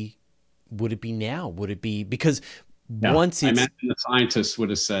be now? Would it be, because once I imagine the scientists would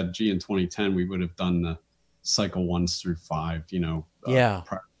have said, gee, in 2010, we would have done the cycle 1 through 5, you know, it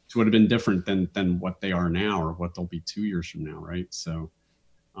would have been different than what they are now, or what they'll be 2 years from now. Right. So,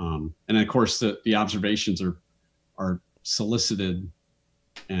 and of course the observations are solicited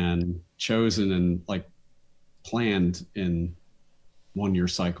and chosen and like planned in 1 year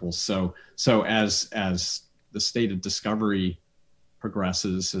cycles. So as the state of discovery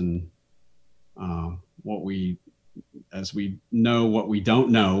progresses, and as we know what we don't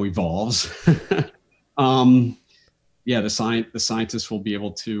know evolves, the scientists will be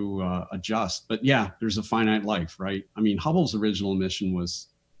able to adjust. But yeah, there's a finite life, right? I mean, Hubble's original mission was,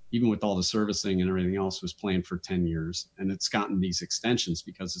 even with all the servicing and everything else, was planned for 10 years. And it's gotten these extensions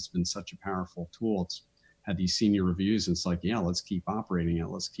because it's been such a powerful tool. It's had these senior reviews, and it's like, yeah, let's keep operating it.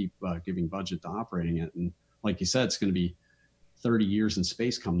 Let's keep giving budget to operating it. And like you said, it's going to be 30 years in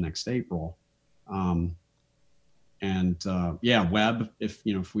space come next April. Webb, if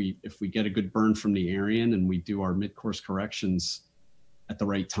we get a good burn from the Arian and we do our mid-course corrections at the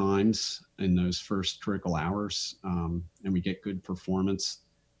right times in those first critical hours, and we get good performance,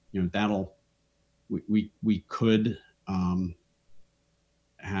 you know, we could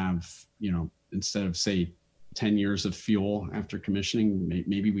have, you know, instead of say 10 years of fuel after commissioning,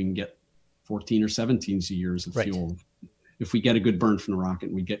 maybe we can get 14 or 17 years of fuel if we get a good burn from the rocket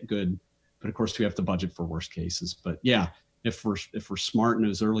and we get good. But of course, we have to budget for worst cases. But yeah, if we're smart in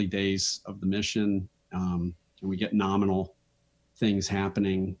those early days of the mission, and we get nominal things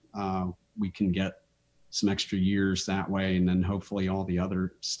happening, we can get some extra years that way, and then hopefully all the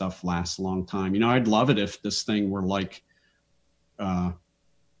other stuff lasts a long time. You know, I'd love it if this thing were like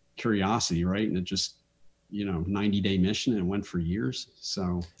Curiosity, right? And it just, you know, 90-day mission and it went for years.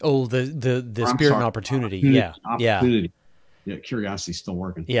 So the Spirit and Opportunity. Opportunity. Yeah, Curiosity's still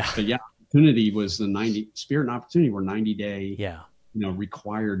working. Yeah. But yeah, Opportunity was Spirit and Opportunity were 90-day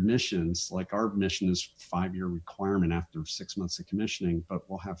required missions. Like our mission is 5-year requirement after 6 months of commissioning, but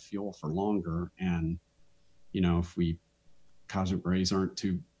we'll have fuel for longer. And, you know, if cosmic rays aren't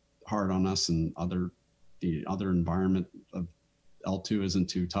too hard on us, and the other environment of L2 isn't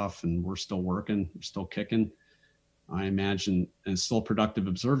too tough, and we're still working, we're still kicking, I imagine, and still a productive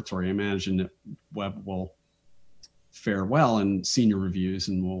observatory, I imagine that Webb will fare well in senior reviews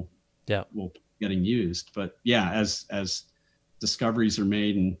and will getting used. But yeah, as discoveries are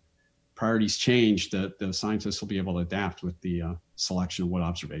made and priorities change, the scientists will be able to adapt with the selection of what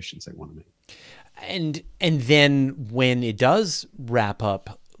observations they want to make. And then when it does wrap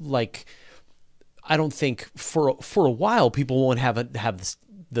up, like, I don't think for a while people won't have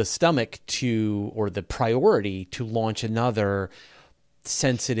the stomach to, or the priority to, launch another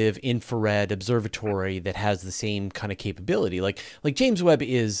sensitive infrared observatory that has the same kind of capability. Like James Webb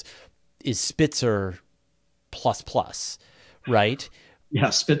is Spitzer plus, right? Yeah,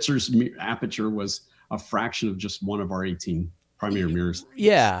 Spitzer's aperture was a fraction of just one of our 18 primary mirrors.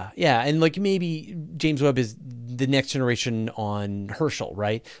 Yeah, and like maybe James Webb is the next generation on Herschel,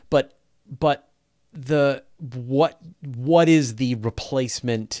 right? But the what is the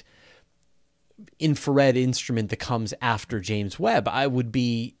replacement infrared instrument that comes after James Webb? I would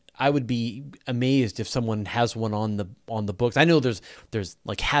be amazed if someone has one on the books. I know there's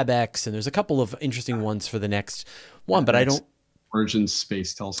like HabEx, and there's a couple of interesting ones for the next one, but I don't. Origin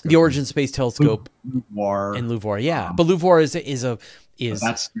Space Telescope. The Origin Space Telescope. LUVOIR. And LUVOIR, yeah. But LUVOIR is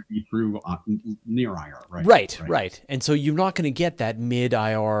that's going to be through near IR, right? Right. And so you're not going to get that mid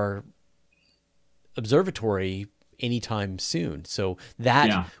IR observatory anytime soon. So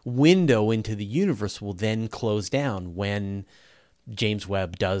that window into the universe will then close down when James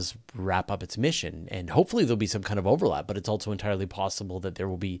Webb does wrap up its mission. And hopefully there'll be some kind of overlap, but it's also entirely possible that there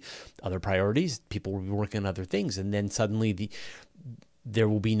will be other priorities. People will be working on other things. And then suddenly there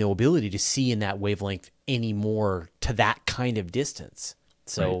will be no ability to see in that wavelength anymore to that kind of distance.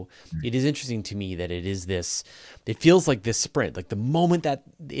 So it is interesting to me that it feels like this sprint, like the moment that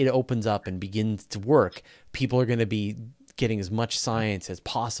it opens up and begins to work, people are going to be getting as much science as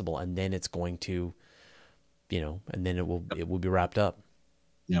possible. And then it's going to, and then it will be wrapped up.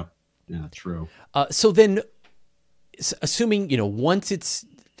 Yep. Yeah, true. So then assuming, once it's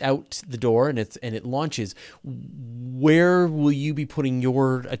out the door and it launches, where will you be putting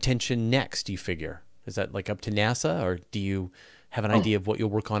your attention next, do you figure? Is that like up to NASA, or do you have an idea of what you'll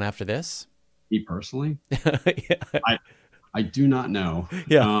work on after this? Me personally? Yeah. I do not know.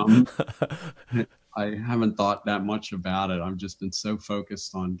 Yeah. I haven't thought that much about it. I've just been so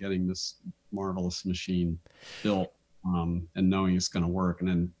focused on getting this marvelous machine built, and knowing it's going to work. And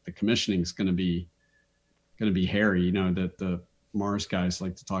then the commissioning is going to be hairy. That the Mars guys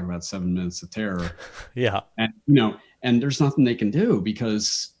like to talk about 7 minutes of terror. Yeah. And and there's nothing they can do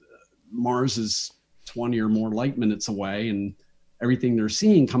because Mars is 20 or more light minutes away, and everything they're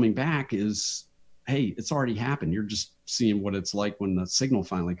seeing coming back is, hey, it's already happened. You're just seeing what it's like when the signal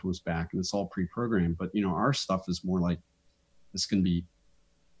finally comes back, and it's all pre-programmed. But our stuff is more like it's going to be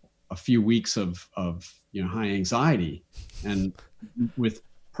a few weeks of high anxiety, and with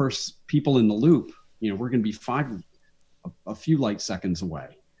people in the loop, we're going to be a few light seconds away,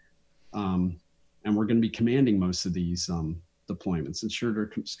 and we're going to be commanding most of these deployments. And sure,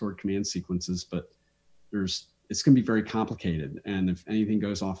 they're stored command sequences, but it's going to be very complicated. And if anything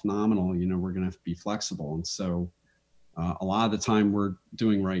goes off nominal, we're going to have to be flexible. And so a lot of the time we're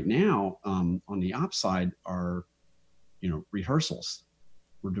doing right now on the ops side are, rehearsals.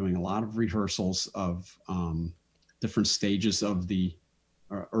 We're doing a lot of rehearsals of different stages of the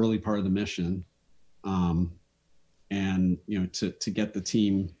early part of the mission. And, to get the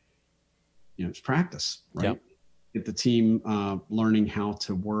team, it's practice, right? Yep. Get the team learning how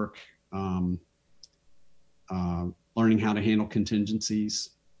to work, learning how to handle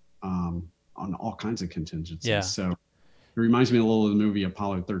contingencies on all kinds of contingencies. Yeah. So it reminds me a little of the movie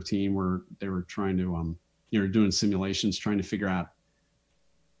Apollo 13, where they were trying to, doing simulations, trying to figure out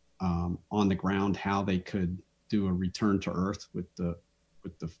on the ground how they could do a return to Earth with the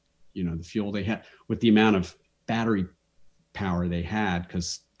the fuel they had, with the amount of battery power they had,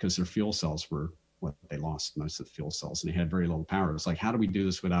 because their fuel cells were they lost most of the fuel cells, and they had very little power. It's like, how do we do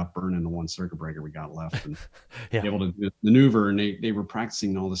this without burning the one circuit breaker we got left, and be able to maneuver? And they were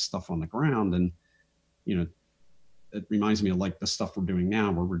practicing all this stuff on the ground. And it reminds me of like the stuff we're doing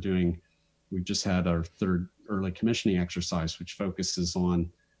now, where we've just had our third early commissioning exercise, which focuses on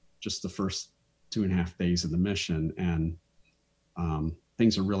just the first 2.5 days of the mission. And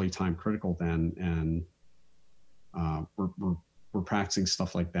things are really time critical then. And we're practicing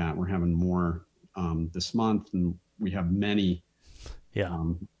stuff like that. We're having more this month, and we have many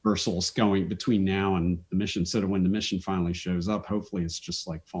rehearsals going between now and the mission, so that when the mission finally shows up, hopefully it's just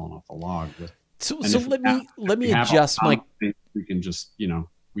like falling off a log. So let me adjust my. We can just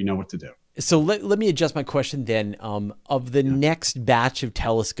we know what to do. So let me adjust my question then. Of the next batch of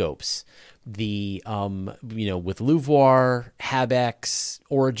telescopes, the with LUVOIR, HabEx,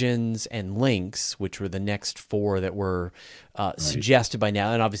 Origins, and Lynx, which were the next 4 that were suggested by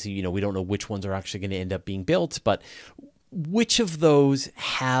now, and obviously we don't know which ones are actually going to end up being built, but which of those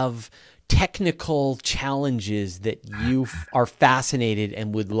have technical challenges that you are fascinated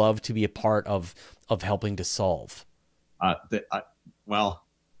and would love to be a part of helping to solve?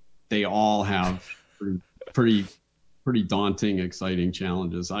 They all have pretty daunting, exciting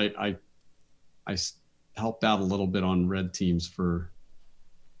challenges. I helped out a little bit on red teams for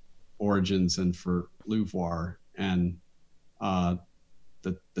Origins and for LUVOIR, and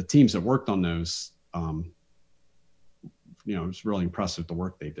the teams that worked on those, it was really impressive the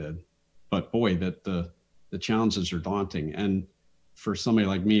work they did. But boy, that the challenges are daunting. And for somebody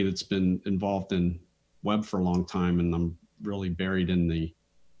like me that's been involved in Webb for a long time, and I'm really buried in the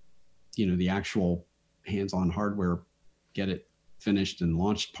actual hands-on hardware, get it finished and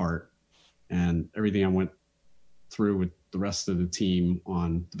launched part, and everything I went through with the rest of the team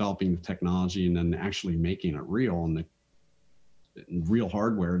on developing the technology and then actually making it real, and the real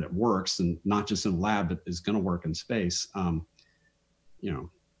hardware that works, and not just in lab, but is going to work in space. I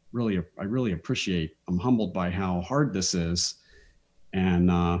really appreciate, I'm humbled by how hard this is.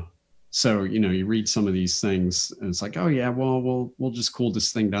 And so, you read some of these things and it's like, oh yeah, well, we'll just cool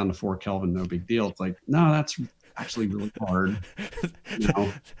this thing down to 4 Kelvin, no big deal. It's like, no, that's actually really hard. Just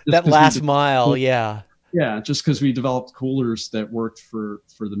That because last mile. Yeah. just because we developed coolers that worked for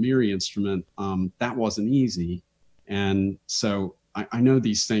the Miri instrument, that wasn't easy. And so I know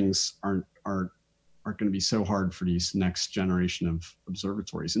these things aren't going to be so hard for these next generation of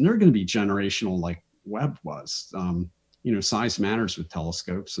observatories, and they're going to be generational like Webb was. Size matters with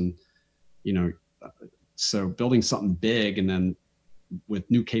telescopes, and you know, so building something big and then with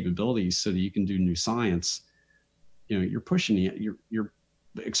new capabilities so that you can do new science, you're pushing you're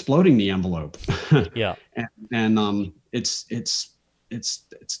exploding the envelope. Yeah. and it's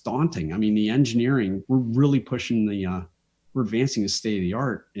daunting. I mean, the engineering, we're really pushing we're advancing the state of the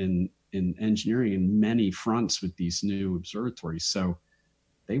art in engineering in many fronts with these new observatories. So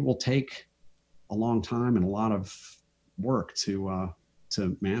they will take a long time and a lot of work to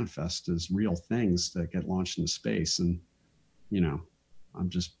manifest as real things that get launched into space. And I'm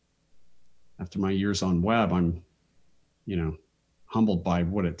just, after my years on Webb, I'm humbled by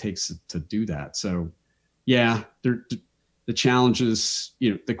what it takes to do that. So yeah, the challenges,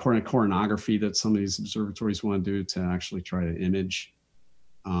 the coronography that some of these observatories want to do to actually try to image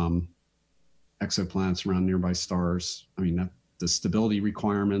exoplanets around nearby stars. I mean, the stability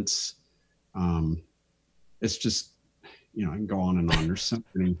requirements. It's just, I can go on and on. There's so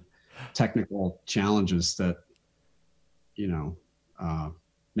many technical challenges that,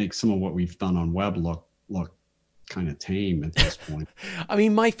 make some of what we've done on Webb look kind of tame at this point. I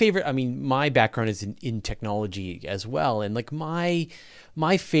mean, my background is in technology as well. And like my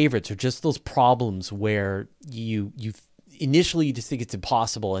favorites are just those problems where you initially you just think it's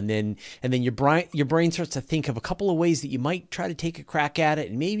impossible, and then your brain starts to think of a couple of ways that you might try to take a crack at it,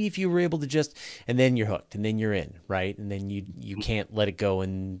 and maybe if you were able to and then you're hooked, and then you're in, right? And then you can't let it go,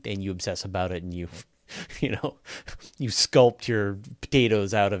 and you obsess about it, and you sculpt your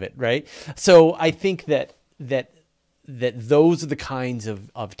potatoes out of it, right? So I think that those are the kinds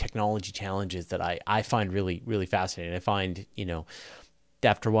of technology challenges that I find really, really fascinating. I find,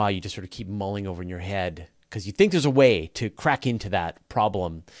 after a while you just sort of keep mulling over in your head, because you think there's a way to crack into that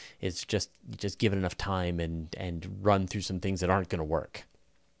problem. It's just give it enough time and run through some things that aren't going to work.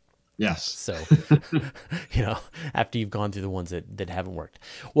 Yes. So, after you've gone through the ones that haven't worked.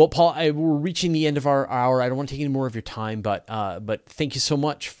 Well, Paul, we're reaching the end of our hour. I don't want to take any more of your time, but thank you so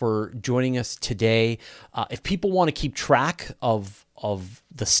much for joining us today. If people want to keep track of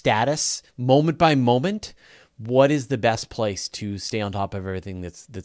the status moment by moment, what is the best place to stay on top of everything that's